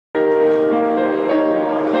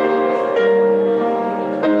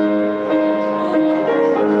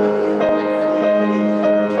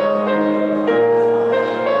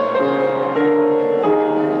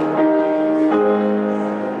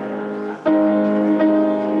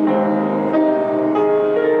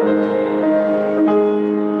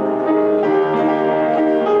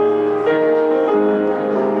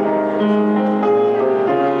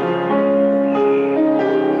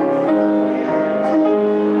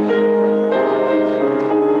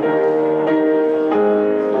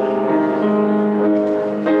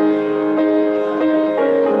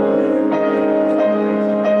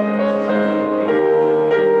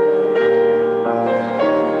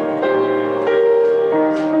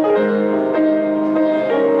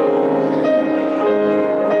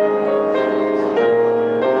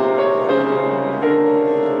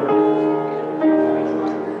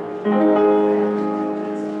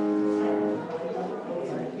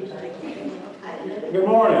Good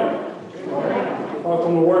morning. Good morning.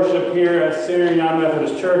 Welcome to worship here at Syrian United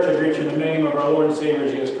Methodist Church. I greet you in the name of our Lord and Savior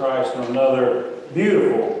Jesus Christ on another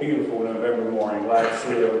beautiful, beautiful November morning. Glad to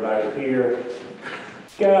see everybody here.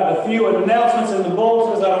 Got a few announcements in the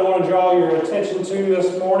bulletins that I want to draw your attention to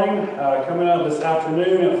this morning. Coming up this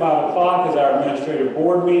afternoon at 5 o'clock is our administrative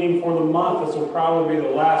board meeting for the month. This will probably be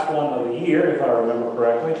the last one of the year, if I remember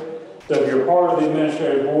correctly. So if you're part of the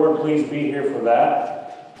administrative board, please be here for that.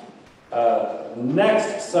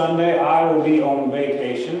 Next Sunday, I will be on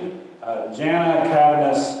vacation. Jana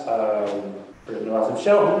Cavanis from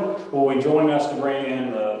Shelton will be joining us to bring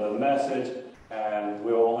in the message, and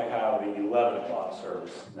we'll only have the 11 o'clock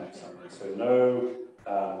service next Sunday. So no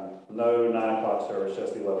 9 o'clock service,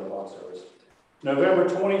 just the 11 o'clock service. November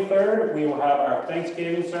 23rd, we will have our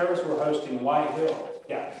Thanksgiving service. We're hosting White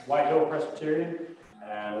Hill Presbyterian,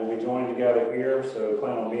 and we'll be joining together here. So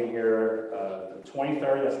plan on being here the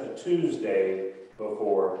 23rd. That's the Tuesday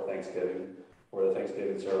before Thanksgiving, for the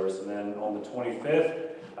Thanksgiving service. And then on the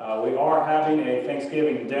 25th, we are having a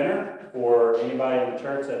Thanksgiving dinner for anybody in the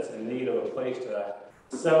church that's in need of a place to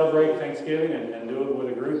celebrate Thanksgiving and do it with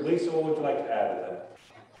a group. Lisa, what would you like to add to that?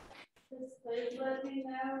 Just please let me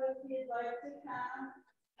know if you'd like to come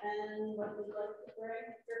and what you'd like to bring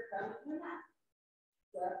if you're coming or not.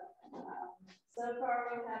 So far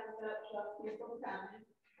we have about 12 people coming,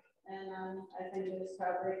 and I think there's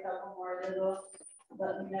probably a couple more that'll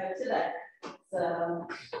let me know today. So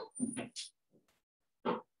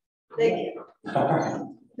thank you. All right.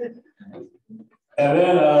 And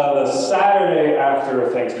then the Saturday after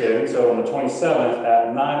Thanksgiving, so on the 27th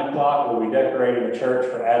at 9 o'clock, we'll be decorating the church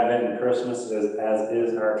for Advent and Christmas as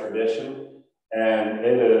is our tradition. And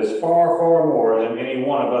it is far, far more than any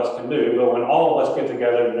one of us can do. But when all of us get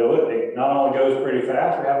together to do it, it not only goes pretty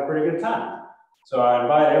fast, we have a pretty good time. So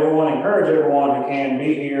I encourage everyone who can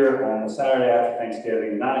be here on the Saturday after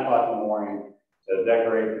Thanksgiving, 9 o'clock in the morning, to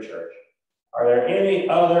decorate the church. Are there any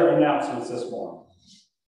other announcements this morning?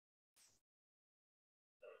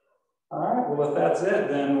 All right, well, if that's it,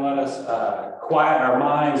 then let us quiet our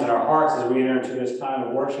minds and our hearts as we enter into this time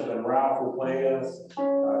of worship, and Ralph will play us call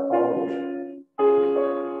to worship.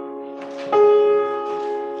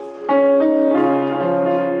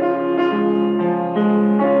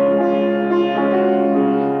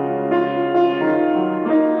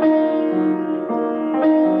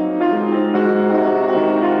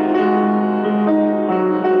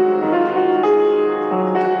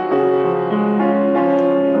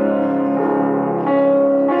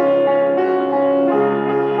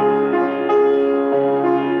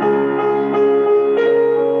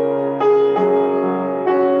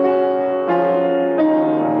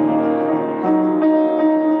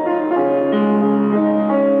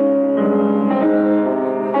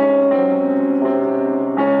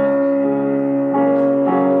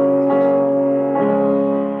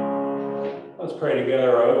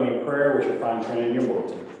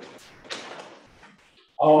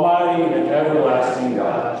 Almighty and everlasting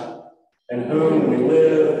God, in whom we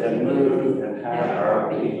live and move and have our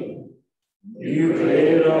being, you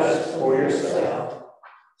created us for yourself,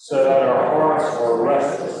 so that our hearts are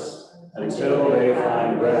restless until they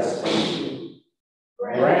find rest in you.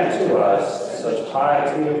 Grant to us such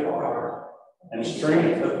piety of heart and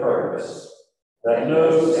strength of purpose, that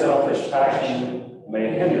no selfish passion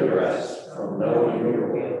may hinder us from knowing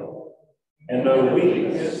your will, and no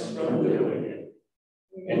weakness from doing it.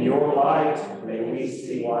 In your light may we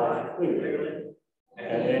see life clearly,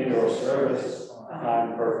 and in your service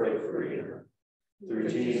find perfect freedom. Through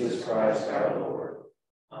Jesus Christ our Lord.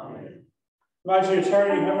 Amen. I invite you to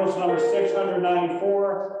turn your hymnals to number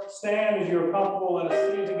 694. Stand as you are comfortable. Let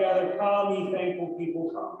us sing together. Come, ye thankful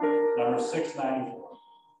people, come. Number 694.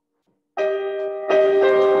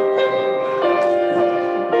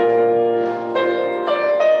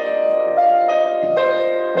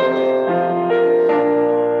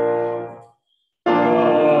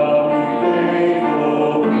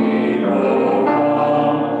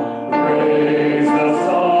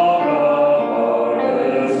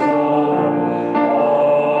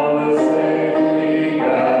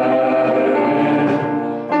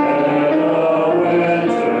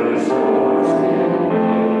 Winter storms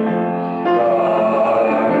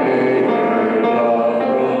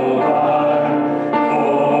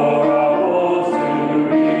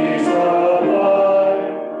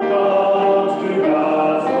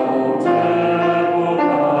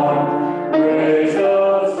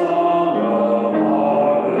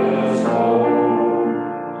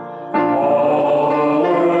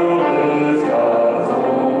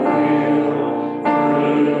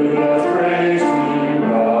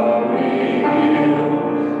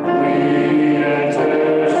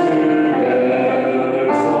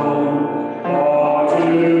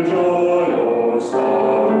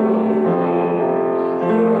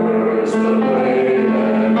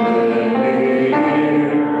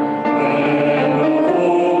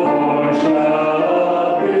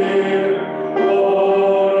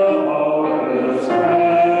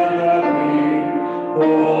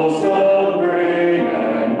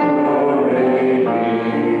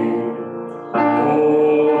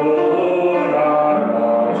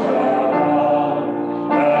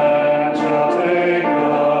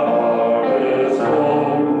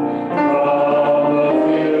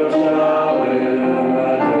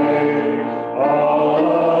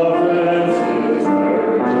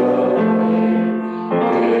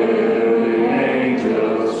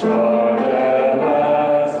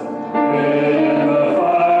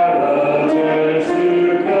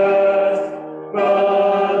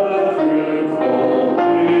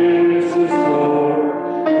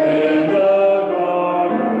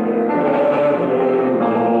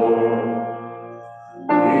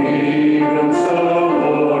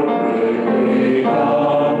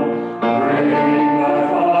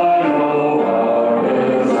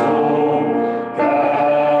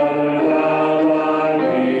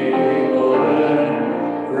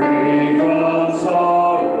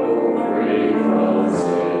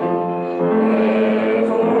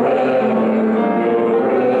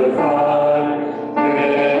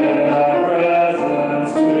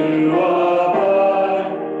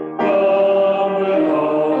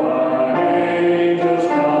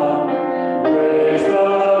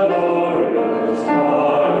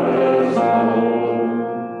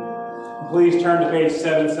Please turn to page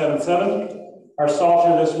 777. Our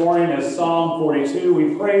psalter this morning is Psalm 42.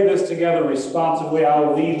 We pray this together responsively. I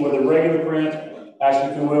will lead with a regular print.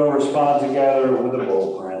 As you will, respond together with a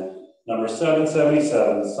bold print. Number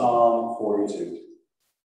 777, Psalm 42.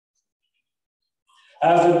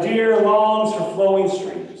 As a deer longs for flowing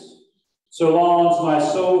streams, so longs my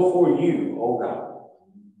soul for you, O God.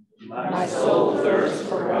 My soul thirsts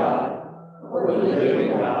for God, for the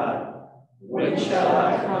living God. When shall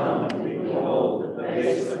I come and behold the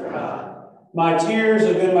face of God? My tears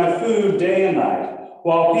have been my food day and night,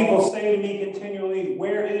 while people say to me continually,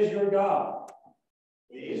 where is your God?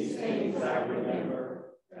 These things I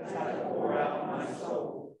remember as I pour out my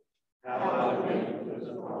soul, how I went with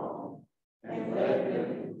the throng and led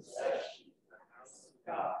them in procession to the house of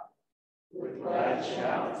God, with glad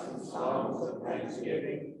shouts and songs of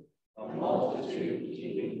thanksgiving, a multitude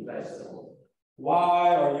keeping festival.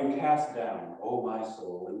 Why are you cast down, O my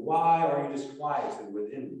soul, and why are you disquieted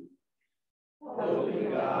within me? Holy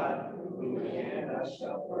God, whom again I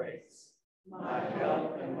shall praise, my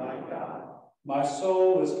help and my God. My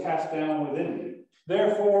soul is cast down within me.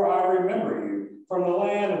 Therefore I remember you from the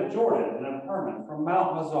land of Jordan and of Hermon, from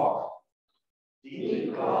Mount Mizar.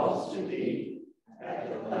 Deep calls to deep at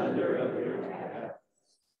the thunder of your wrath.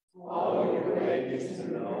 All your waves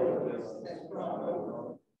in the wilderness run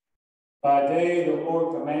over. By day the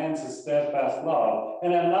Lord commands his steadfast love,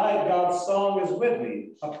 and at night God's song is with me,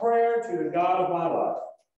 a prayer to the God of my life.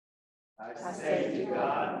 I say to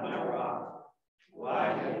God, my rock, why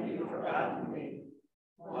have you forgotten me?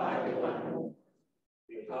 Why do I mourn?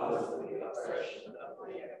 Because of the oppression of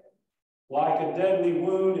my enemy. Like a deadly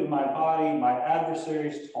wound in my body, my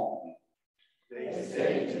adversaries taunt me. They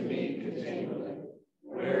say to me continually,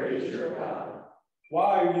 where is your God?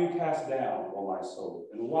 Why are you cast down, O my soul,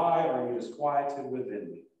 and why are you disquieted within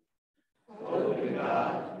me? Holy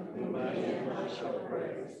God, whom again I shall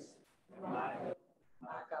praise, my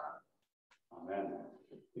God. Amen.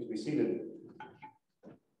 Please be seated.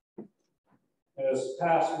 This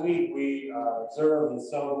past week, we observed and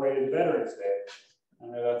celebrated Veterans Day. I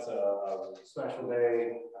know that's a special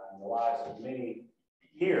day in the lives of many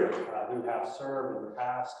here who have served in the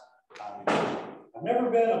past. I've never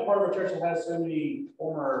been a part of a church that has so many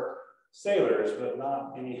former sailors, but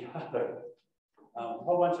not any other. A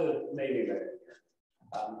whole bunch of Navy veterans here.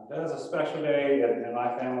 That is a special day, and in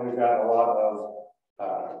my family, we've got a lot of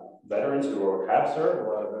veterans who have served, a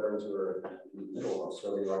lot of veterans who are in the middle of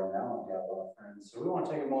serving right now, and we have a lot of friends. So we want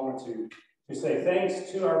to take a moment to say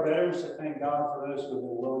thanks to our veterans, to thank God for those who have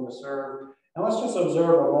been willing to serve. And let's just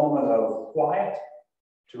observe a moment of quiet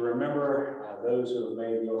to remember those who have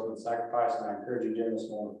made the ultimate sacrifice. And I encourage you during this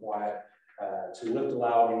moment of quiet to lift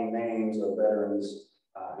aloud any names of veterans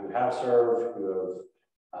who have served, who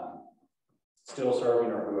have still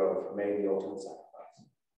serving, or who have made the ultimate sacrifice.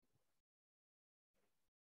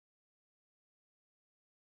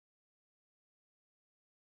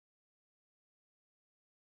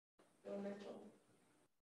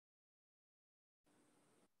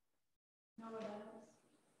 No one else.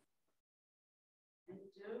 And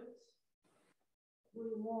Jokes.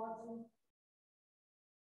 William Watson.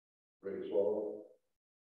 Rick Swallow.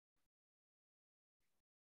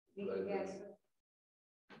 Vicky Gasper.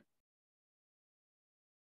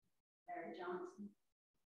 Larry Johnson.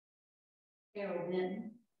 Carol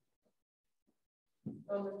Benton.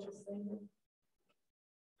 Richard Singer.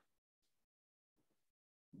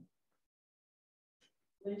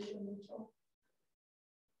 Alicia Mitchell.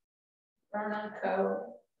 Vernon Coe,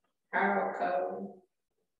 Harold Coe,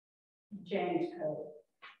 James Coe,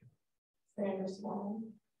 Sandra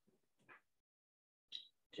Swan,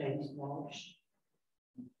 James Walsh,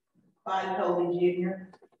 Clyde Coley Jr.,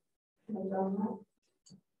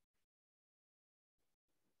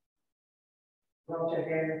 Walter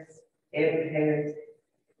Harris, Edward Harris,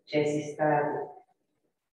 Jesse Stiles.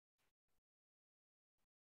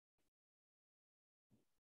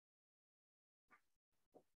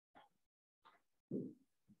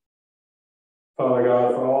 Father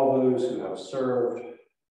God, for all those who have served,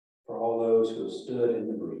 for all those who have stood in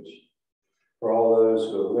the breach, for all those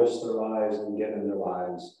who have risked their lives and given their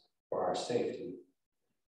lives for our safety,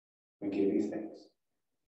 we give you thanks.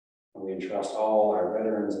 And we entrust all our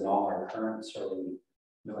veterans and all our current serving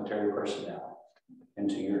military personnel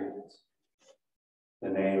into your hands.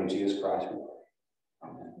 In the name of Jesus Christ, we pray.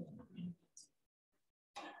 Amen.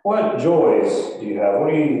 What joys do you have? What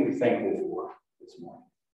are you thankful for this morning?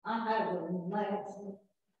 I have a last.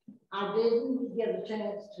 I didn't get a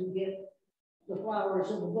chance to get the flowers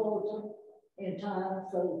in the bulletin in time,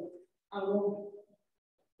 so I won't.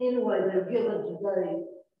 Anyway, they're given today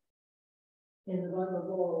in the name of the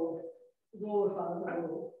Lord. glorify the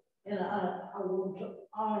Lord. And I want to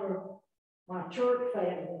honor my church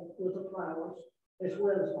family with the flowers, as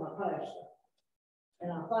well as my pastor.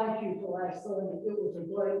 And I thank you for last Sunday. It was a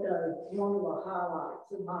great day, one of the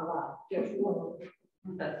highlights of my life, just one of them.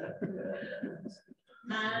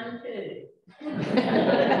 Mine too.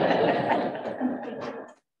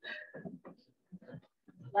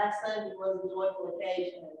 Last Sunday was a joyful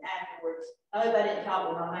occasion, and afterwards, I hope I didn't talk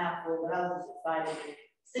with my mouth full, but I was just excited to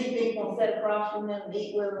see people sit across from them,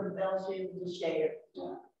 eat with them, fellowship, and just share.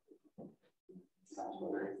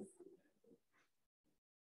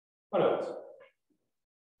 What else?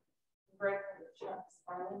 Break the Chuck's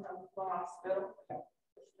finding from the hospital.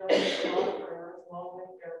 Still a lot of prayers, long way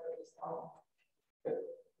to go for this time.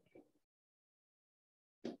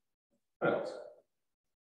 What else?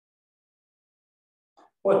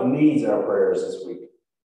 What needs our prayers this week?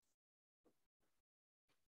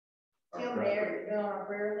 Tim Merritt been on our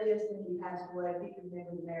prayer list, and he passed away. He could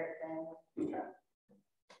remember the Merritt family. Okay.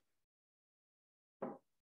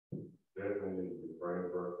 Definitely need to be praying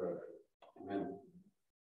for our country. Amen.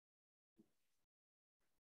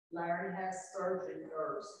 Larry has surgery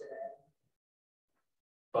Thursday.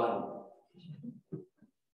 Fun.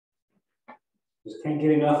 Just can't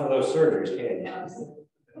get enough of those surgeries, can you?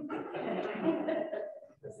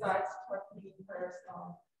 Besides what needs prayers,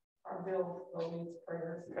 our bill needs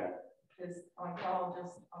prayers. Okay. His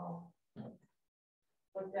oncologist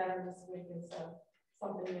looked at him this week and said,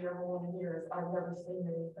 something you never want to hear is, I've never seen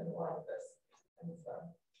anything like this. And so.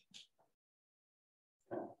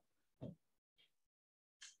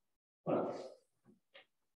 What else?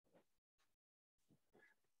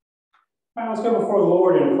 All right, let's go before the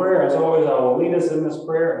Lord in prayer. As always, I will lead us in this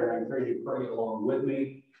prayer, and I encourage you to pray along with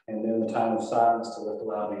me. And then the time of silence to lift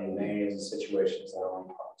aloud any names and situations that are on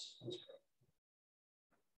hearts. Let's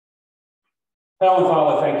pray. Heavenly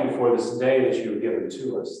Father, thank you for this day that you have given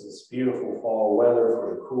to us, this beautiful fall weather,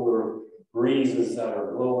 for the cooler breezes that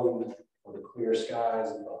are blowing, for the clear skies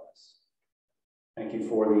above us. Thank you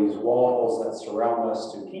for these walls that surround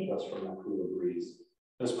us to keep us from that cooler breeze.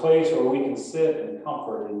 This place where we can sit in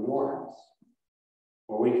comfort in your house,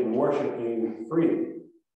 where we can worship you freely,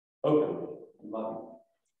 openly, and lovingly,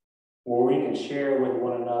 where we can share with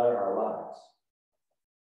one another our lives.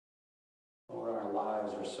 Lord, our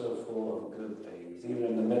lives are so full of good things. Even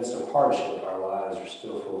in the midst of hardship, our lives are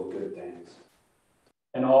still full of good things.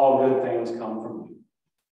 And all good things come from you.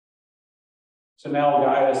 So now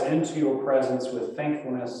guide us into your presence with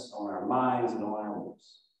thankfulness on our minds and on our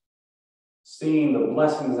lips, seeing the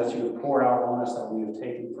blessings that you have poured out on us that we have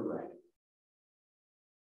taken for granted.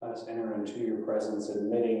 Let us enter into your presence,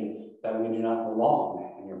 admitting that we do not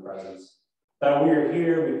belong in your presence, that we are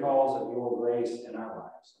here because of your grace in our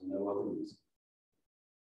lives and no other reason.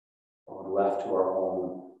 Lord, left to our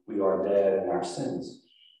own, we are dead in our sins.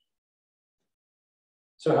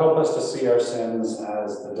 So help us to see our sins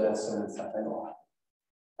as the death sentence that they are,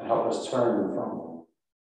 and help us turn from them.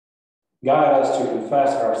 Guide us to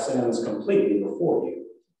confess our sins completely before you.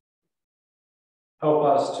 Help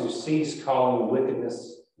us to cease calling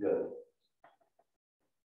wickedness good.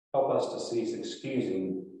 Help us to cease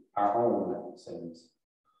excusing our own sins.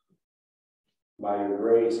 By your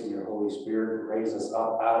grace and your Holy Spirit, raise us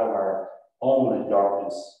up out of our own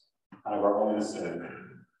darkness, out of our own sin,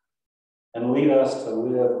 and lead us to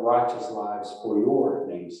live righteous lives for your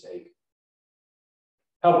name's sake.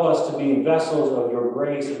 Help us to be vessels of your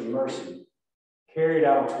grace and mercy, carried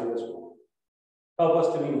out to this world. Help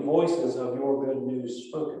us to be voices of your good news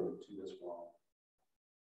spoken to this world.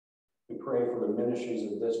 We pray for the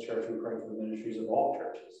ministries of this church. We pray for the ministries of all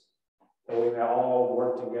churches, that we may all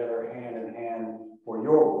work together hand in hand for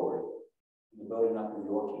your glory, in the building up of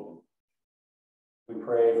your kingdom. We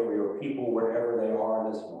pray for your people wherever they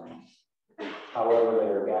are this morning, however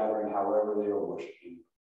they are gathering, however they are worshiping,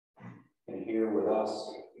 and here with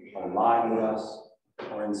us, online with us,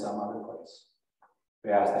 or in some other place.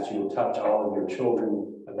 We ask that you will touch all of your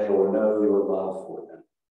children, that they will know your love for them.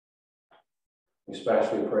 We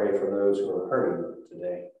especially pray for those who are hurting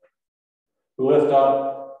today. We lift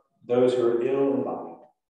up those who are ill in body,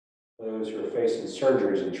 those who are facing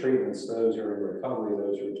surgeries and treatments, those who are in recovery,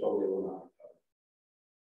 those who are told they will not recover.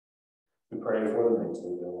 We pray for the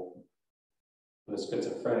mentally ill, the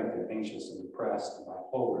schizophrenic and anxious and depressed and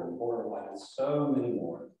bipolar and borderline, and so many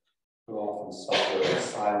more who often suffer in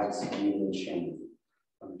silence and even shame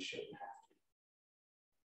when they shouldn't have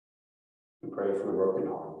to. We pray for the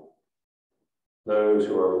brokenhearted, those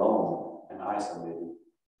who are alone and isolated,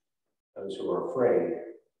 those who are afraid,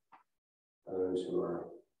 those who are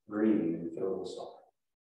grieving and filled with sorrow.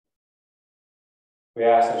 We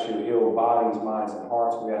ask that you heal bodies, minds, and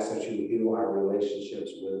hearts. We ask that you heal our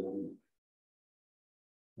relationships with them.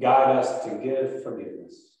 Guide us to give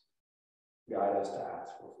forgiveness. Guide us to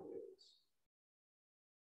ask for forgiveness.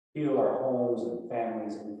 Heal our homes and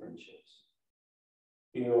families and friendships.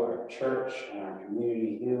 Heal our church and our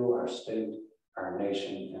community. Heal our state, our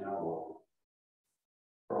nation, and our world.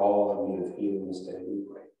 For all of you of healing this day, we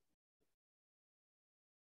pray.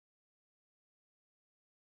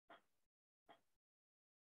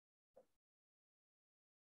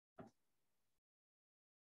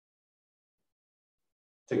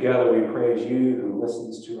 Together we praise you who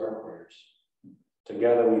listens to our prayers.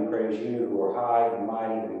 Together we praise you who are high and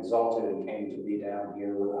mighty and exalted and came to be down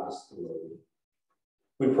here with us, the lowly.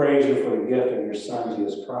 We praise you for the gift of your Son,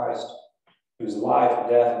 Jesus Christ, whose life,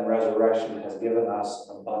 death, and resurrection has given us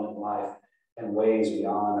abundant life in ways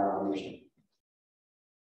beyond our understanding.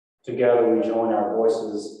 Together we join our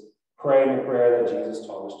voices, praying the prayer that Jesus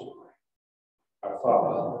taught us to pray. Our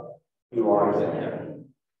Father, who art in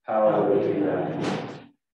heaven, hallowed be thy name.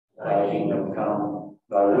 Thy kingdom come,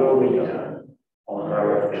 thy will be done, on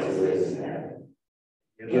earth as it is in heaven.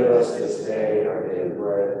 Give us this day our daily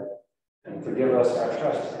bread, and forgive us our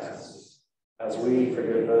trespasses, as we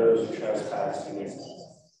forgive those who trespass against us.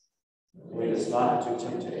 Lead us not into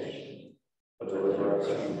temptation, but deliver us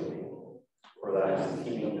from evil. For thine is the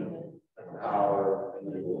kingdom, the power,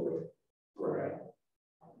 and the glory forever.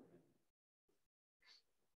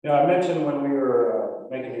 I mentioned when we were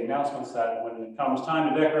making the announcements that when it comes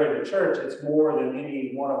time to decorate the church, it's more than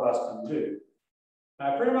any one of us can do. And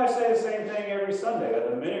I pretty much say the same thing every Sunday, that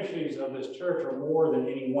the ministries of this church are more than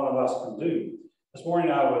any one of us can do. This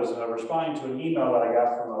morning I was responding to an email that I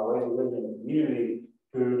got from a lady living in the community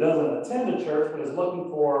who doesn't attend the church, but is looking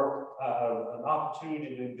for an opportunity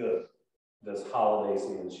to do good this holiday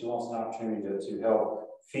season. She wants an opportunity to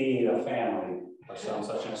help feed a family or some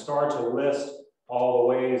such, and started to list all the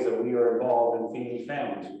ways that we are involved in feeding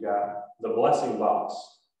families. We've got the blessing box,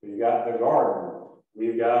 we've got the garden,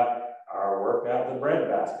 we've got our work at the bread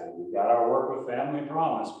basket, we've got our work with Family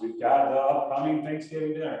Promise, we've got the upcoming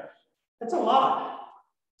Thanksgiving dinner. It's a lot.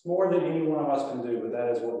 It's more than any one of us can do, but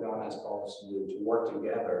that is what God has called us to do, to work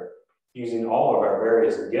together, using all of our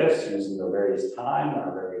various gifts, using the various time,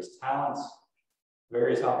 our various talents,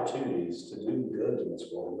 various opportunities to do good in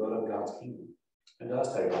this world, good of God's kingdom. It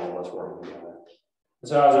does take all of us working together. And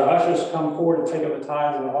so as our ushers come forward to take up the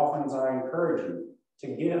tithes and the offerings, I encourage you to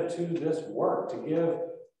give to this work, to give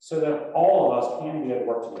so that all of us can be at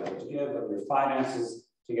work together, to give of your finances,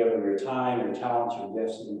 to give of your time, your talents, your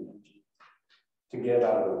gifts, and your energy, to give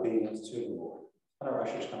out of obedience to the Lord. Let our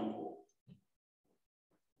ushers come forward.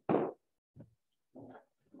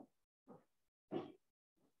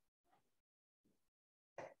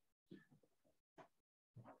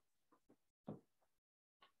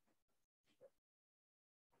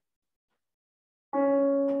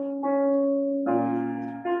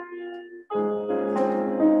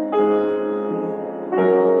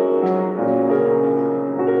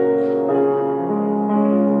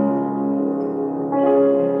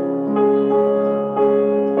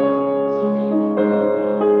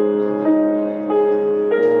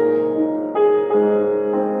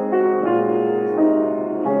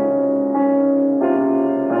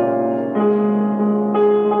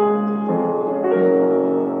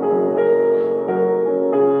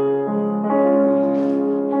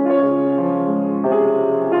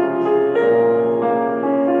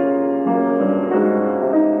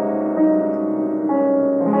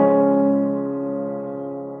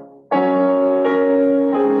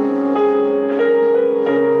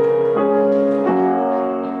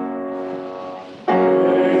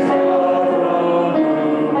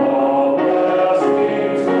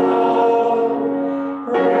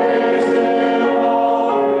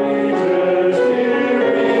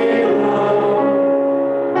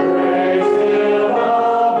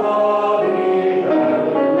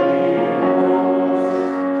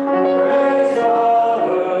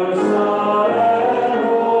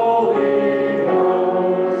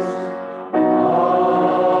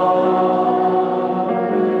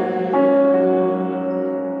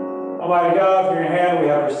 Almighty God, from your hand we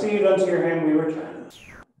have received, unto your hand we return.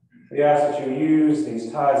 We ask that you use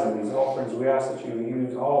these tithes and these offerings. We ask that you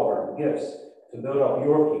use all of our gifts to build up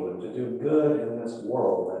your kingdom, to do good in this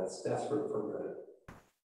world that's desperate for good.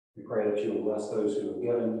 We pray that you will bless those who have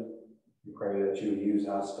given. We pray that you will use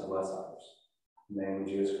us to bless others. In the name of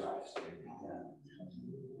Jesus Christ. Amen.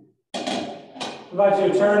 I invite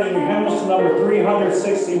you to turn in your hymnals to number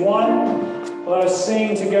 361. Let us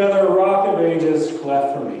sing together, Rock of Ages,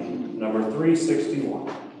 Cleft for Me. Number 361.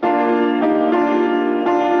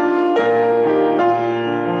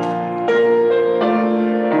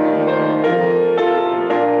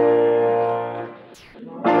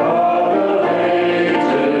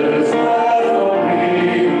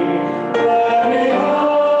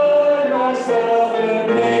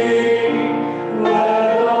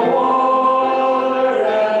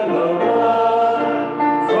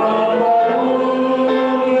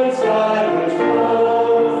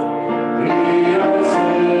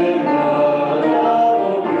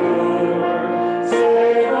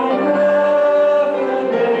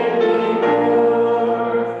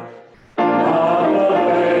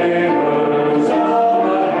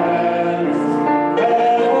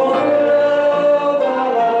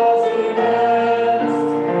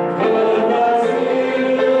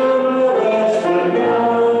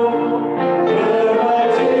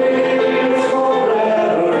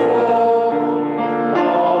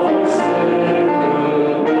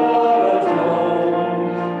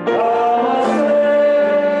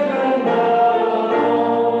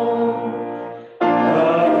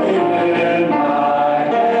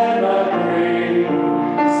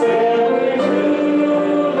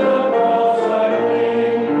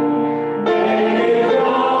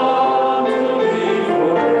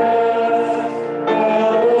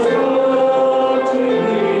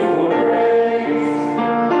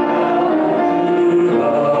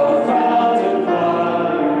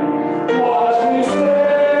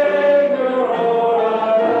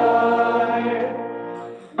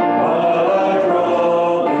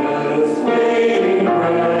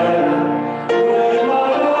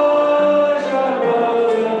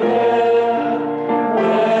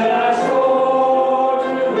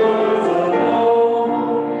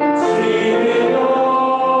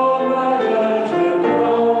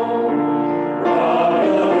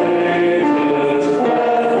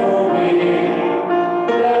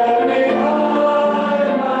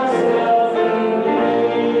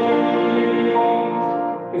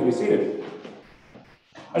 Please be seated.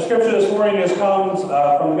 Our scripture this morning comes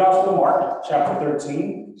from the Gospel of Mark, chapter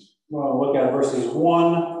 13. We're going to look at verses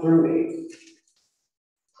 1 through 8.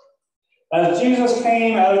 As Jesus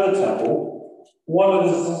came out of the temple, one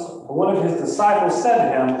of his disciples said to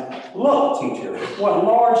him, "Look, teacher, what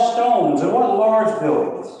large stones and what large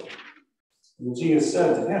buildings." And Jesus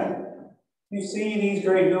said to him, "You see these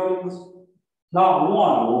great buildings? Not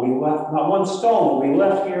one stone will be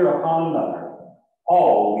left here upon another.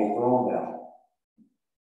 All will be thrown down."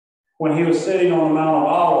 When he was sitting on the Mount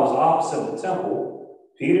of Olives opposite the temple,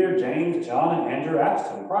 Peter, James, John, and Andrew asked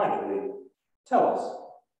him privately, "Tell us,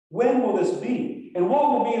 when will this be? And what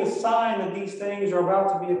will be the sign that these things are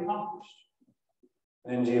about to be accomplished?"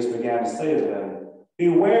 Then Jesus began to say to them,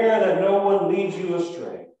 "Beware that no one leads you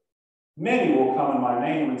astray. Many will come in my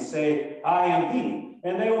name and say, 'I am he,'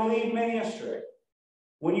 and they will lead many astray.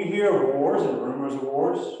 When you hear of wars and rumors of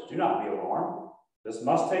wars, do not be alarmed. This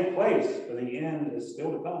must take place, for the end is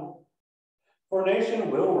still to come. For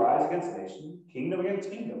nation will rise against nation, kingdom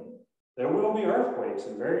against kingdom. There will be earthquakes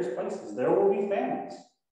in various places. There will be famines.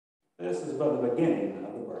 This is but the beginning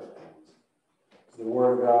of the birth pains." It's the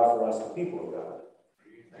word of God for us, the people of God.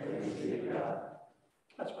 Praise be to God.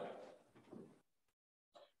 That's right.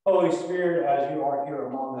 Holy Spirit, as you are here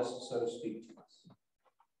among us, so speak to us.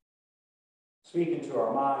 Speak into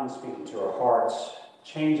our minds, speak into our hearts.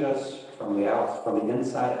 Change us from the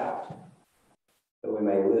inside out, that we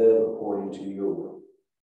may live according to your will.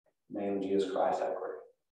 In the name of Jesus Christ, I pray.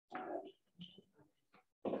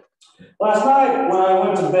 Amen. Last night, when I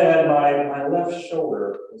went to bed, my left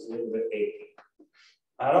shoulder was a little bit achy.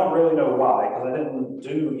 I don't really know why, because I didn't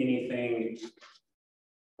do anything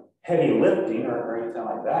heavy lifting or anything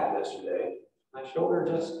like that yesterday. My shoulder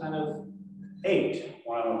just kind of ached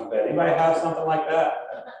when I went to bed. Anybody have something like that?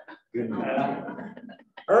 Good.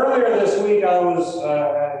 Earlier this week, I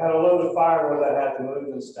had a load of firewood that I had to move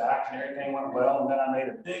and stack, and everything went well, and then I made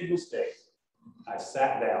a big mistake. I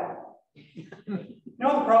sat down. You know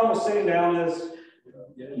what the problem with sitting down is?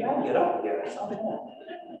 You gotta get up again at some point.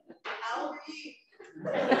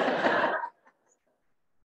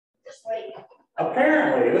 Just wait.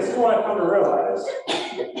 Apparently, this is what I've come to realize.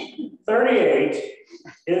 38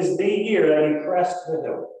 is the year that he crest the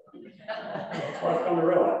hill. That's what I've come to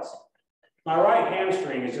realize. My right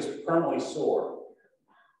hamstring is just permanently sore.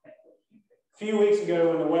 A few weeks ago,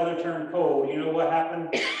 when the weather turned cold, you know what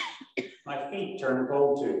happened? My feet turned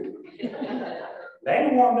cold too. They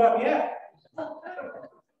ain't warmed up yet.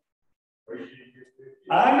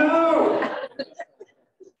 I know.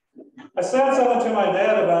 I said something to my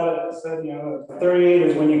dad about it. I said, 38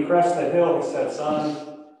 is when you crest the hill. He said, "Son,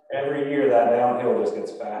 every year that downhill just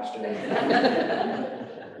gets faster."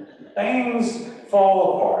 Things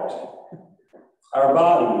fall apart. Our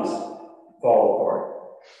bodies fall apart.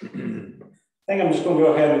 I think I'm just going to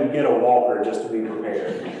go ahead and get a walker just to be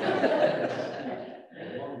prepared.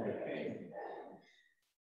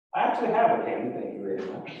 I actually have a cane, thank you very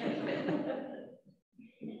much.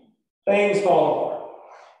 Things fall apart.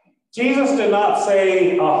 Jesus did not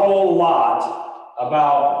say a whole lot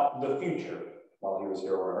about the future while he was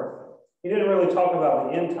here on earth. He didn't really talk about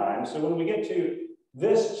the end times. So when we get to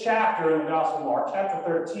this chapter in the Gospel of Mark, chapter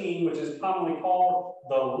 13, which is commonly called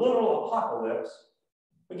the Little Apocalypse,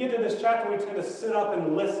 we get to this chapter, we tend to sit up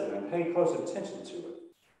and listen and pay close attention to it.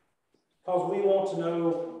 Because we want to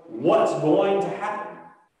know what's going to happen.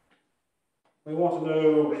 We want to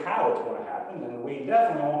know how it's going to happen, and we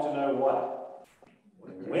definitely want to know what.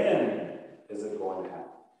 When is it going to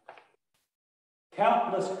happen?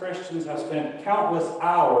 Countless Christians have spent countless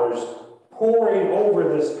hours poring over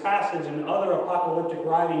this passage and other apocalyptic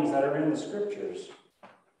writings that are in the scriptures,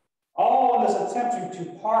 all in this attempt to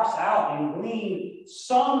parse out and glean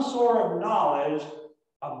some sort of knowledge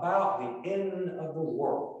about the end of the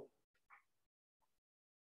world.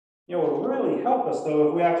 It would really help us, though,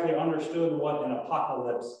 if we actually understood what an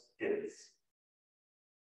apocalypse is.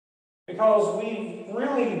 Because we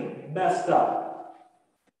really messed up.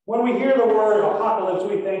 When we hear the word apocalypse,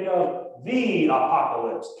 we think of the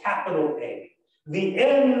apocalypse, capital A. The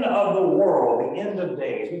end of the world, the end of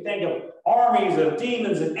days. We think of armies of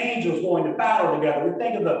demons and angels going to battle together. We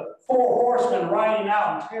think of the 4 horsemen riding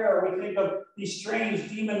out in terror. We think of these strange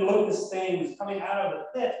demon locust things coming out of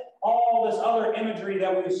the pit. All this other imagery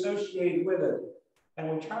that we associate with it.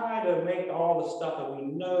 And we try to make all the stuff that we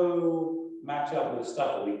know match up with the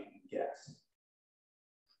stuff that we can guess.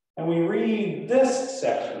 And we read this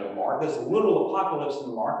section of Mark, this little apocalypse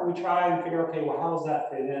in Mark, and we try and figure, okay, well, how does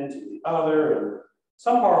that fit into the other? And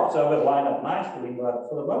some parts of it line up nicely, but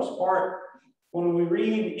for the most part, when we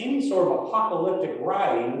read any sort of apocalyptic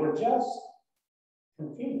writing, we're just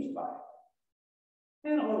confused by it,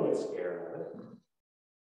 and a little bit scared of it.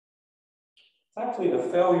 It's actually a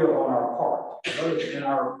failure on our part, both in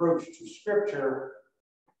our approach to Scripture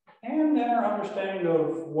and in our understanding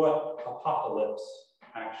of what apocalypse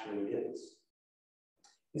actually is.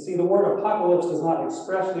 You see, the word apocalypse does not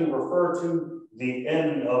expressly refer to the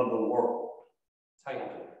end of the world. That's how you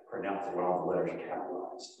have to pronounce it when all the letters are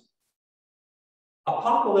capitalized.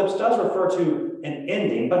 Apocalypse does refer to an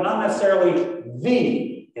ending, but not necessarily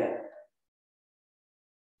the end.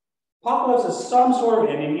 Apocalypse is some sort of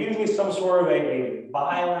ending, usually some sort of a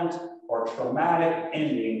violent or traumatic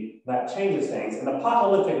ending that changes things. And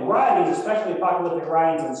apocalyptic writings, especially apocalyptic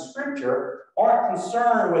writings in Scripture, aren't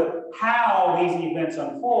concerned with how these events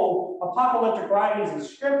unfold. Apocalyptic writings in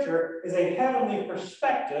Scripture is a heavenly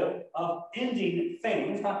perspective of ending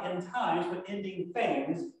things, not end times, but ending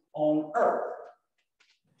things on earth.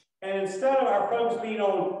 And instead of our focus being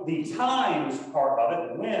on the times part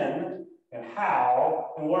of it, when and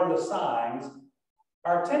how and what are the signs,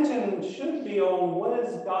 our attention should be on what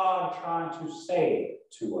is God trying to say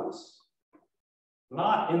to us.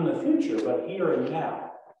 Not in the future, but here and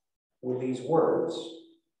now with these words.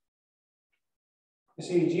 You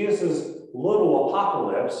see, Jesus' little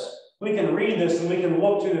apocalypse, we can read this and we can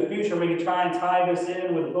look to the future. We can try and tie this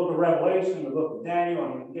in with the book of Revelation, the book of Daniel,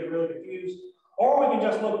 and we can get really confused. Or we can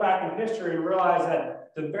just look back in history and realize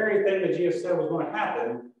that the very thing that Jesus said was going to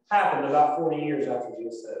happen happened about 40 years after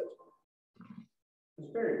Jesus said it. He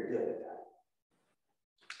was very good at that.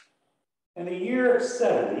 In the year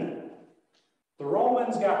 70, the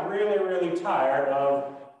Romans got really, really tired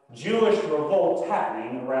of Jewish revolts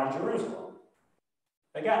happening around Jerusalem.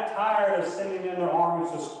 They got tired of sending in their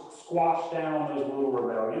armies to squash down those little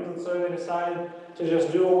rebellions, and so they decided to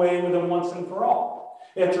just do away with them once and for all.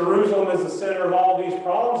 If Jerusalem is the center of all these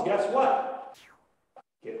problems, guess what?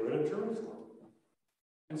 Get rid of Jerusalem.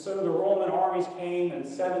 And so the Roman armies came in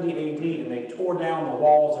 70 AD, and they tore down the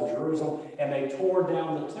walls of Jerusalem, and they tore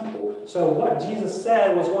down the temple. So what Jesus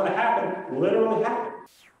said was going to happen literally happened.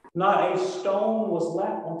 Not a stone was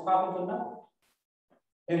left on top of another.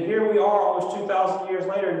 And here we are almost 2,000 years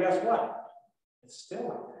later, and guess what? It's still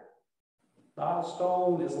like that. Not a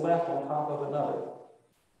stone is left on top of another.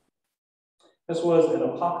 This was an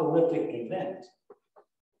apocalyptic event.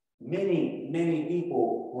 Many, many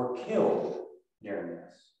people were killed during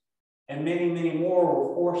this. And many, many more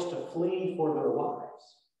were forced to flee for their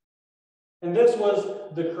lives. And this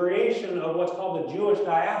was the creation of what's called the Jewish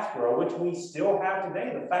diaspora, which we still have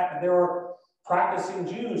today. The fact that there were practicing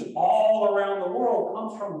Jews all around the world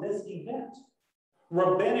comes from this event.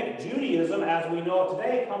 Rabbinic Judaism, as we know it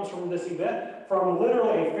today, comes from this event, from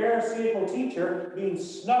literally a Pharisaical teacher being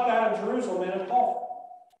snuck out of Jerusalem in a coffin.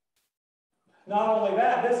 Not only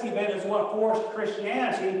that, this event is what forced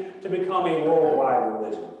Christianity to become a worldwide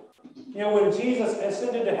religion. You know, when Jesus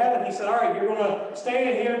ascended to heaven, he said, all right, you're going to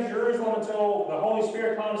stay here in Jerusalem until the Holy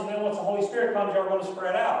Spirit comes, and then once the Holy Spirit comes, you're going to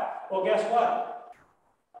spread out. Well, guess what?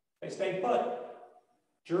 They stayed put.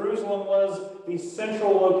 Jerusalem was the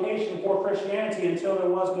central location for Christianity until there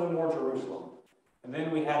was no more Jerusalem. And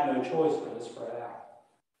then we had no choice but to spread out.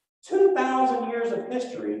 2,000 years of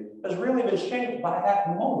history has really been shaped by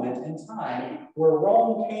that moment in time where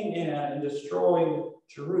Rome came in and destroyed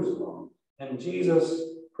Jerusalem. And Jesus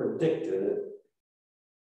predicted it.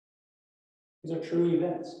 These are true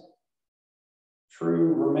events.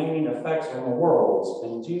 True remaining effects on the world.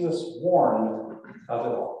 And Jesus warned of it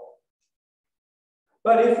all.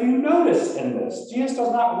 But if you notice in this, Jesus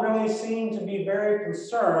does not really seem to be very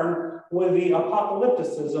concerned with the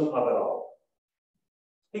apocalypticism of it all.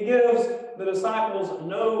 He gives the disciples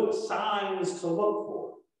no signs to look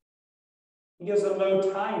for. He gives them no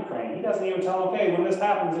time frame. He doesn't even tell them, okay, when this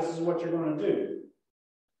happens, this is what you're going to do.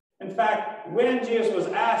 In fact, when Jesus was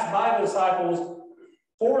asked by the disciples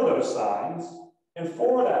for those signs and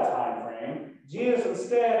for that time frame, Jesus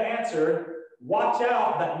instead answered, watch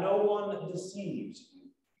out that no one deceives you.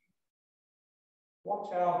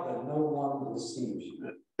 Watch out that no one deceives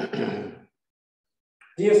you.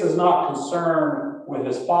 Jesus is not concerned with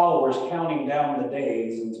his followers counting down the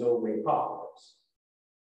days until the apocalypse.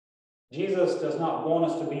 Jesus does not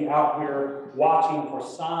want us to be out here watching for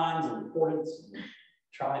signs and portents and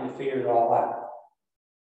trying to figure it all out.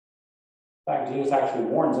 In fact, Jesus actually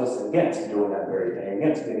warns us against doing that very thing,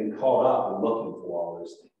 against getting caught up and looking for all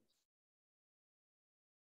those things.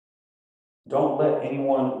 Don't let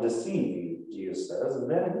anyone deceive you, Jesus says,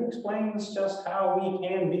 and then he explains just how we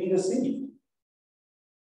can be deceived.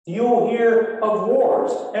 You'll hear of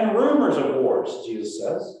wars and rumors of wars, Jesus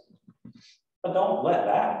says, but don't let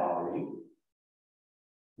that bother you.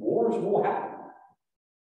 Wars will happen.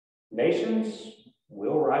 Nations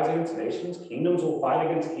will rise against nations. Kingdoms will fight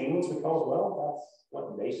against kingdoms because, well, that's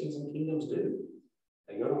what nations and kingdoms do.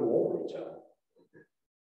 They go to war with each other.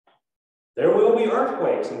 There will be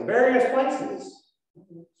earthquakes in various places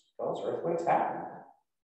because earthquakes happen.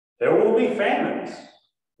 There will be famines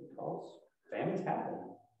because famines happen.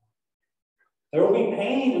 There will be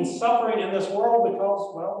pain and suffering in this world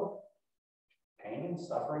because, well, pain and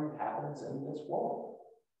suffering happens in this world.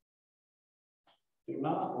 Do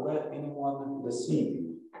not let anyone deceive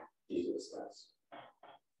you, Jesus says.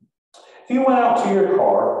 If you went out to your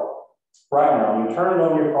car right now, you turn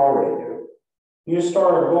on your car radio, you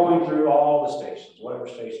start going through all the stations, whatever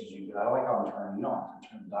stations you got. I like how I'm turning, you don't have to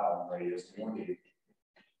turn the dial on the radio, so you want to.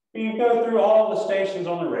 You go through all the stations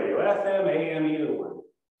on the radio, FM, AM, either one.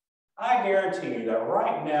 I guarantee you that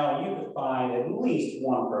right now you could find at least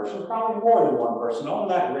one person, probably more than one person on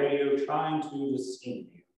that radio trying to deceive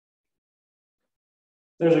you.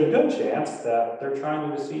 There's a good chance that they're trying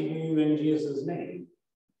to deceive you in Jesus' name.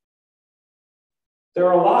 There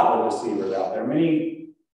are a lot of deceivers out there. Many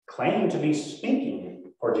claim to be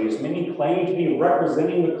speaking for Jesus. Many claim to be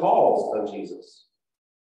representing the cause of Jesus.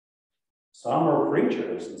 Some are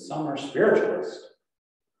preachers and some are spiritualists.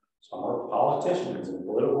 Some are politicians and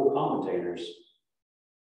political commentators.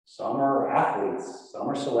 Some are athletes. Some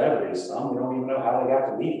are celebrities. Some we don't even know how they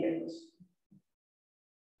got to be famous.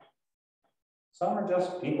 Some are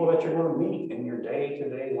just people that you're going to meet in your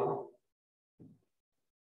day-to-day life.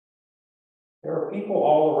 There are people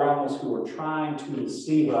all around us who are trying to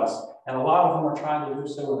deceive us, and a lot of them are trying to do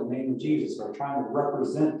so in the name of Jesus, or trying to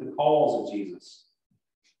represent the cause of Jesus.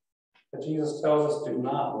 But Jesus tells us, do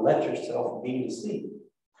not let yourself be deceived.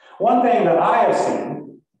 One thing that I have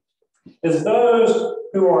seen is those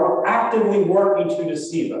who are actively working to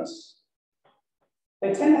deceive us.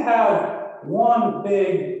 They tend to have one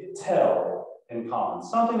big tell in common,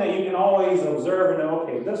 something that you can always observe and know,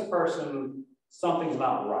 okay, this person, something's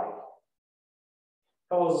not right.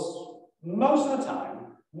 Because most of the time,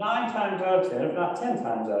 9 times out of 10, if not 10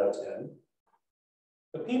 times out of 10,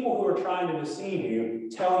 the people who are trying to deceive you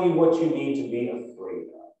tell you what you need to be afraid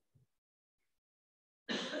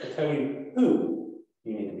of. They tell you who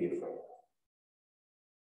you need to be afraid of.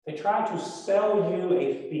 They try to sell you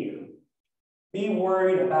a fear. Be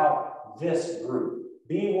worried about this group.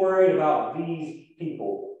 Be worried about these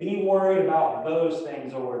people. Be worried about those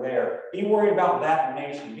things over there. Be worried about that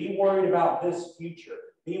nation. Be worried about this future.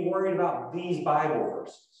 Be worried about these Bible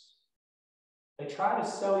verses. They try to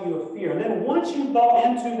sell you a fear. And then once you bought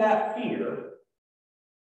into that fear,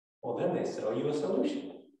 well, then they sell you a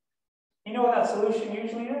solution. You know what that solution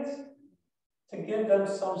usually is? To give them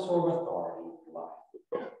some sort of authority in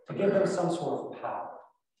life. To give them some sort of power.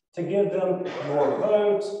 To give them your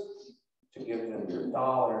votes. To give them your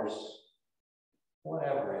dollars.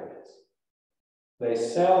 Whatever it is. They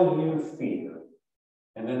sell you fear.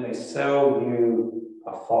 And then they sell you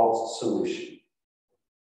a false solution.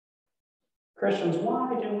 Christians,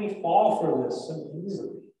 why do we fall for this so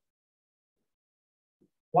easily?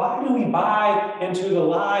 Why do we buy into the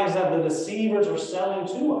lies that the deceivers are selling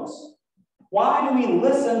to us? Why do we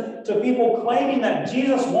listen to people claiming that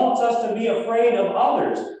Jesus wants us to be afraid of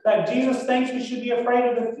others, that Jesus thinks we should be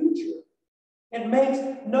afraid of the future? It makes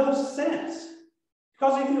no sense.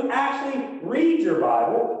 Because if you actually read your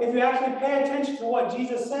Bible, if you actually pay attention to what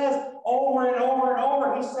Jesus says over and over and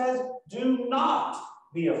over, he says, do not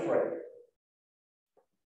be afraid.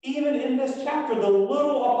 Even in this chapter, the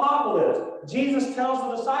little apocalypse, Jesus tells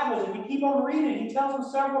the disciples, if you keep on reading, he tells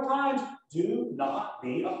them several times, do not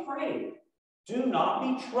be afraid. Do not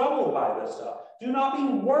be troubled by this stuff. Do not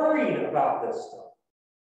be worried about this stuff.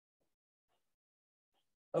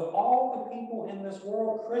 Of all the people in this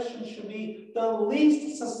world, Christians should be the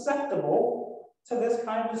least susceptible to this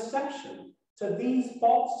kind of deception, to these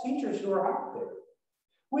false teachers who are out there.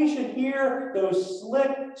 We should hear those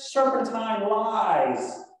slick, serpentine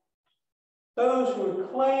lies. Those who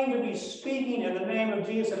claim to be speaking in the name of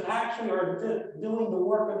Jesus and actually are doing the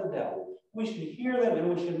work of the devil. We should hear them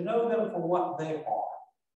and we should know them for what they are.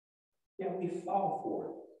 Yet we fall for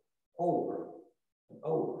it over and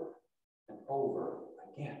over and over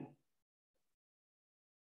again.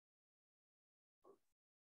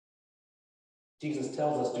 Jesus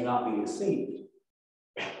tells us, do not be deceived.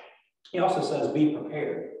 He also says, be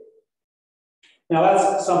prepared. Now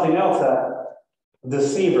that's something else that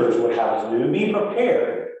deceivers would have us do. Be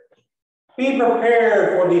prepared. Be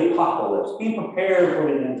prepared for the apocalypse. Be prepared for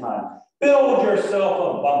the end time. Build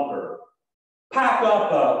yourself a bunker. Pack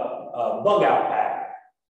up a bug out pack.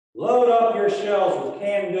 Load up your shelves with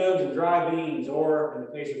canned goods and dry beans, or in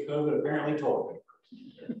the case of COVID, apparently toilet paper.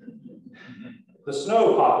 The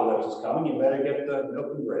snow apocalypse is coming. You better get the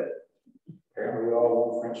milk and bread. Apparently, we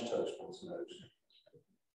all want French toast when it snows.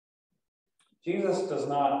 Jesus does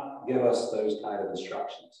not give us those kind of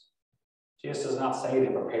instructions. Jesus does not say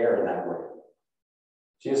to prepare in that way.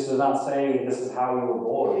 Jesus does not say this is how you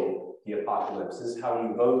avoid the apocalypse. This is how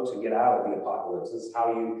you vote to get out of the apocalypse. This is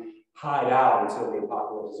how you hide out until the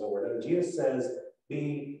apocalypse is over. No, Jesus says,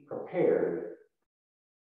 be prepared.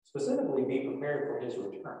 Specifically, be prepared for his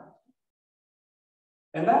return.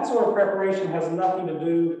 And that sort of preparation has nothing to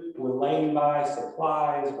do with laying by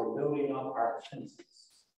supplies or building up our defenses.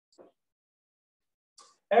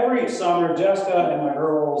 Every summer, Jessica and my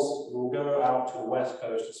girls will go out to the West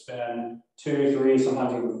Coast to spend 2, 3,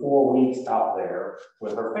 sometimes even 4 weeks out there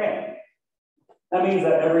with her family. That means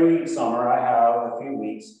that every summer I have a few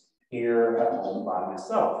weeks here at home by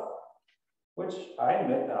myself, which I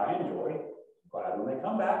admit that I enjoy. Glad when they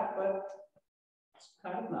come back, but it's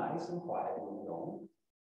kind of nice and quiet when they're gone.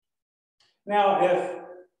 Now, if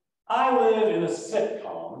I live in a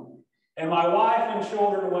sitcom and my wife and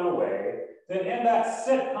children went away, then in that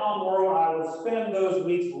sitcom world, I would spend those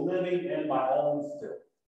weeks living in my own filth,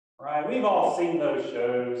 right? We've all seen those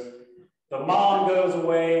shows. The mom goes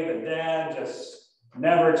away, the dad just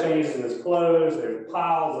never changes his clothes. There's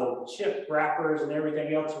piles of chip wrappers and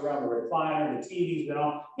everything else around the recliner. The TV's been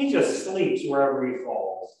on. He just sleeps wherever he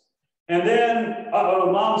falls. And then,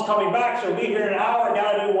 mom's coming back. She'll be here in an hour.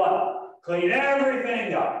 Got to do what? Clean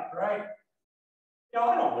everything up, right?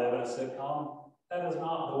 I don't live in a sitcom. That is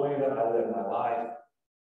not the way that I live my life.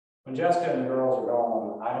 When Jessica and the girls are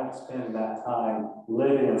gone, I don't spend that time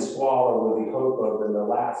living in squalor with the hope of, in the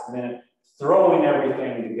last minute, throwing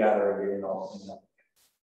everything together and getting all cleaned up.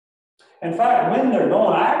 In fact, when they're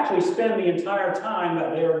gone, I actually spend the entire time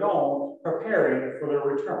that they are gone preparing for their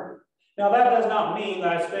return. Now, that does not mean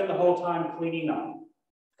that I spend the whole time cleaning up,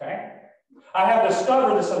 okay? I have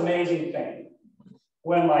discovered this amazing thing.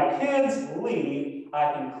 When my kids leave,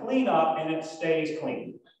 I can clean up and it stays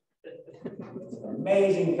clean. It's an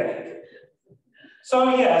amazing thing.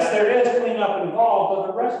 So yes, there is cleanup involved, but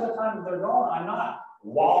the rest of the time that they're gone, I'm not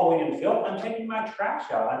wallowing in filth. I'm taking my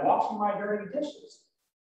trash out. I'm washing my dirty dishes.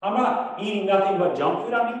 I'm not eating nothing but junk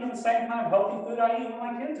food. I'm eating the same kind of healthy food I eat when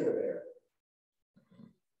my kids are there.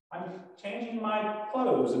 I'm changing my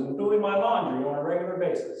clothes and doing my laundry on a regular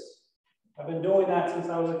basis. I've been doing that since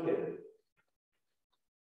I was a kid.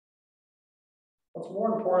 What's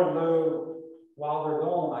more important, though, while they're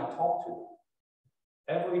gone, I talk to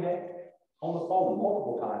them every day, on the phone,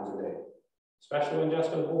 multiple times a day, especially when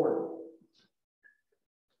Jessica's bored.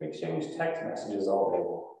 We exchange text messages all day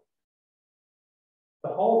long.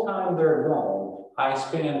 The whole time they're gone, I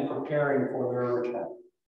spend preparing for their return,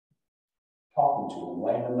 talking to them,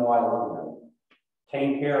 letting them know I love them,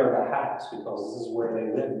 taking care of the house because this is where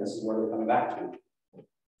they live and this is where they're coming back to,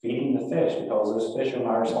 feeding the fish because those fish are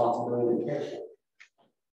my responsibility to care for.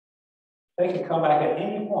 They can come back at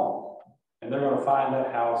any point, and they're going to find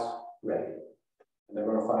that house ready. And they're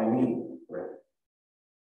going to find me ready.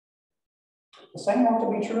 The same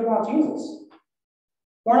ought to be true about Jesus.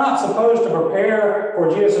 We're not supposed to prepare for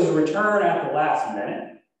Jesus' return at the last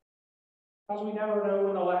minute, because we never know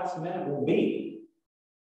when the last minute will be.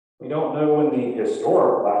 We don't know when the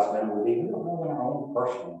historic last minute will be. We don't know when our own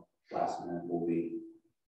personal last minute will be.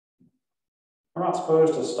 We're not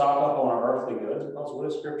supposed to stock up on our earthly goods because what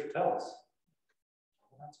does Scripture tell us?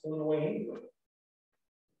 That's going away anyway.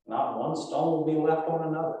 Not one stone will be left on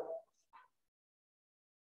another.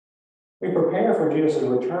 We prepare for Jesus'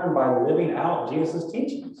 return by living out Jesus'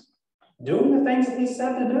 teachings, doing the things that he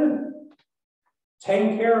said to do,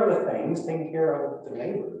 taking care of the things, taking care of the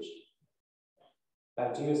neighbors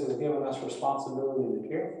that Jesus has given us responsibility to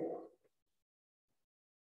care for.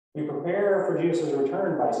 We prepare for Jesus'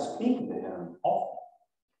 return by speaking to him often,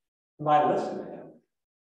 by listening to him,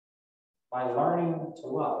 by learning to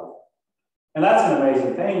love. And that's an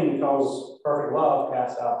amazing thing because perfect love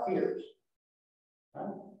casts out fears.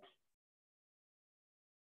 Right?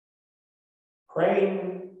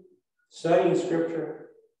 Praying, studying Scripture,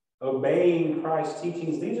 obeying Christ's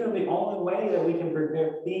teachings, these are the only way that we can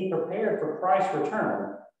be prepared for Christ's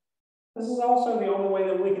return. This is also the only way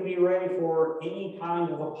that we can be ready for any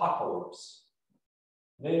kind of apocalypse,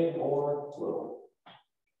 big or little.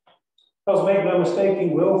 Because make no mistake,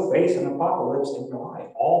 you will face an apocalypse in your life.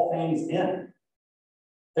 All things end.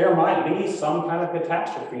 There might be some kind of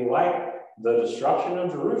catastrophe like the destruction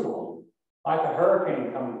of Jerusalem, like a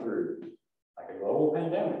hurricane coming through, like a global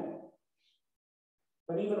pandemic.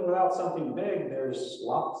 But even without something big, there's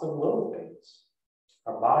lots of little things.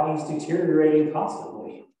 Our body's deteriorating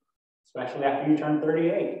constantly, especially after you turn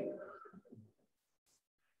 38.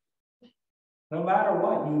 No matter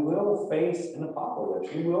what, you will face an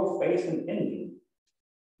apocalypse. You will face an ending.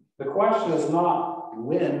 The question is not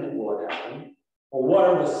when will it happen, or what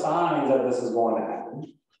are the signs that this is going to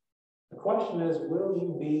happen. The question is, will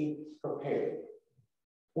you be prepared?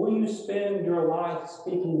 Will you spend your life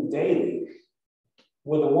speaking daily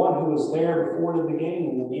with the one who was there before the beginning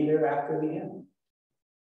and will be there after the end?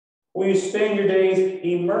 Will you spend your days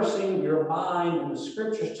immersing your mind in the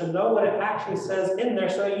scriptures to know what it actually says in there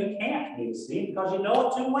so you can't be deceived because you know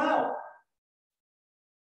it too well?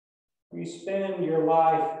 Will you spend your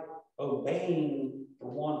life obeying the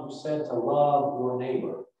one who said to love your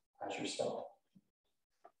neighbor as yourself?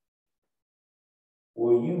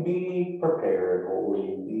 Will you be prepared or will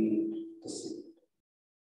you be deceived?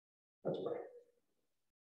 Let's pray.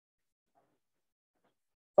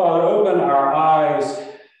 Father, open our eyes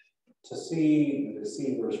to see the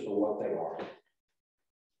deceivers for what they are.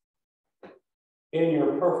 In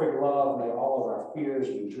your perfect love, may all of our fears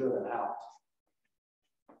be driven out.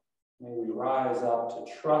 May we rise up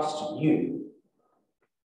to trust you.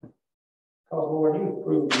 Because, Lord, you've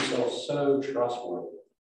proved yourself so trustworthy.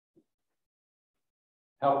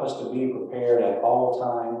 Help us to be prepared at all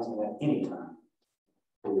times and at any time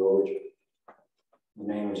for your return. In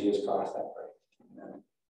the name of Jesus Christ, I pray. Amen.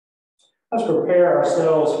 Let's prepare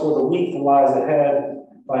ourselves for the week that lies ahead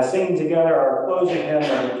by singing together our closing hymn,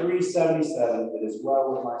 number 377, It Is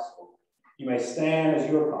Well With My Soul. You may stand as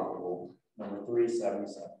you are comfortable, number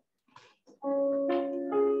 377.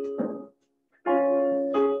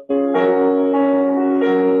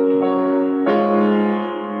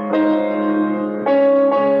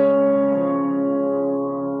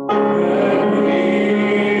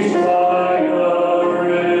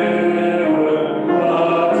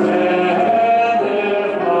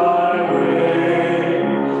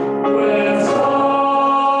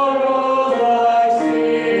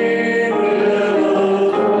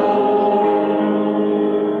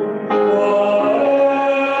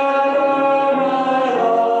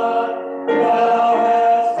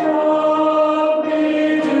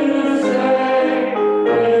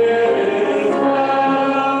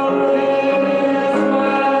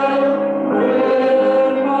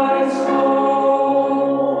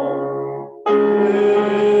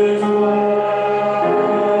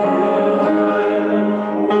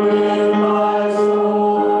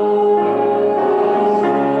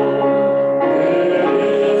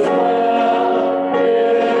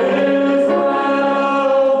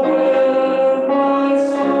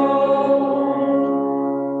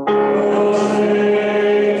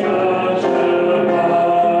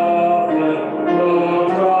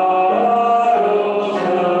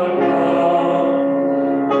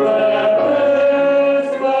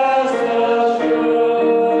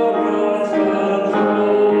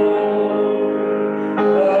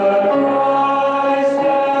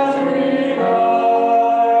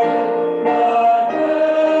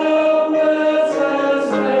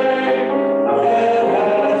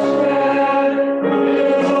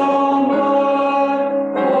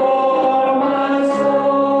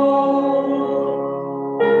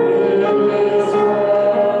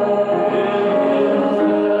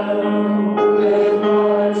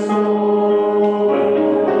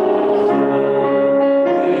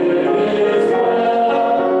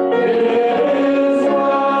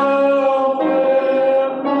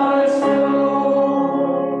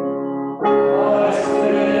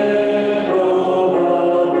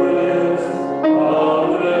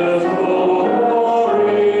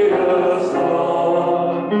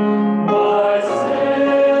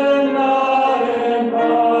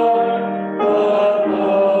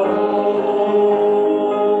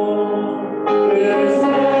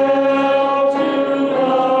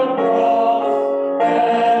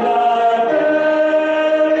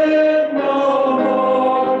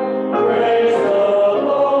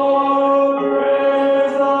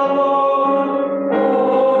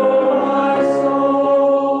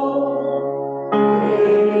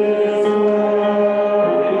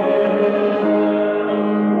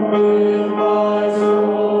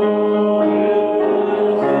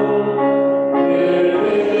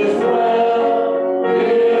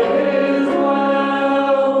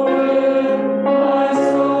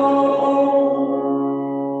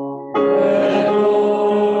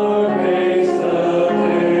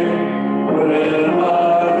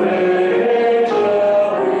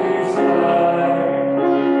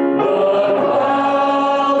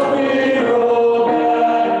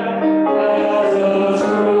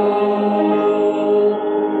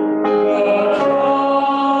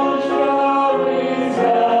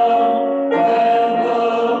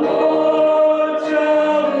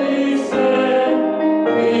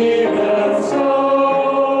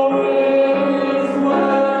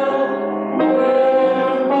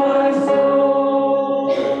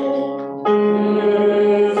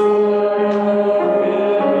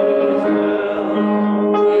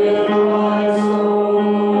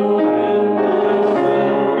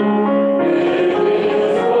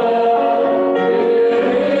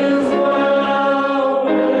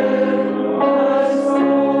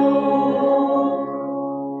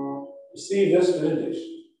 receive this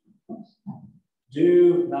benediction.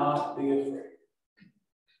 Do not be afraid.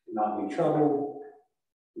 Do not be troubled.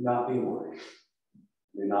 Do not be worried.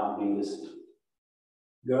 Do not be deceived.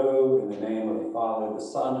 Go in the name of the Father, the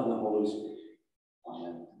Son, and the Holy Spirit.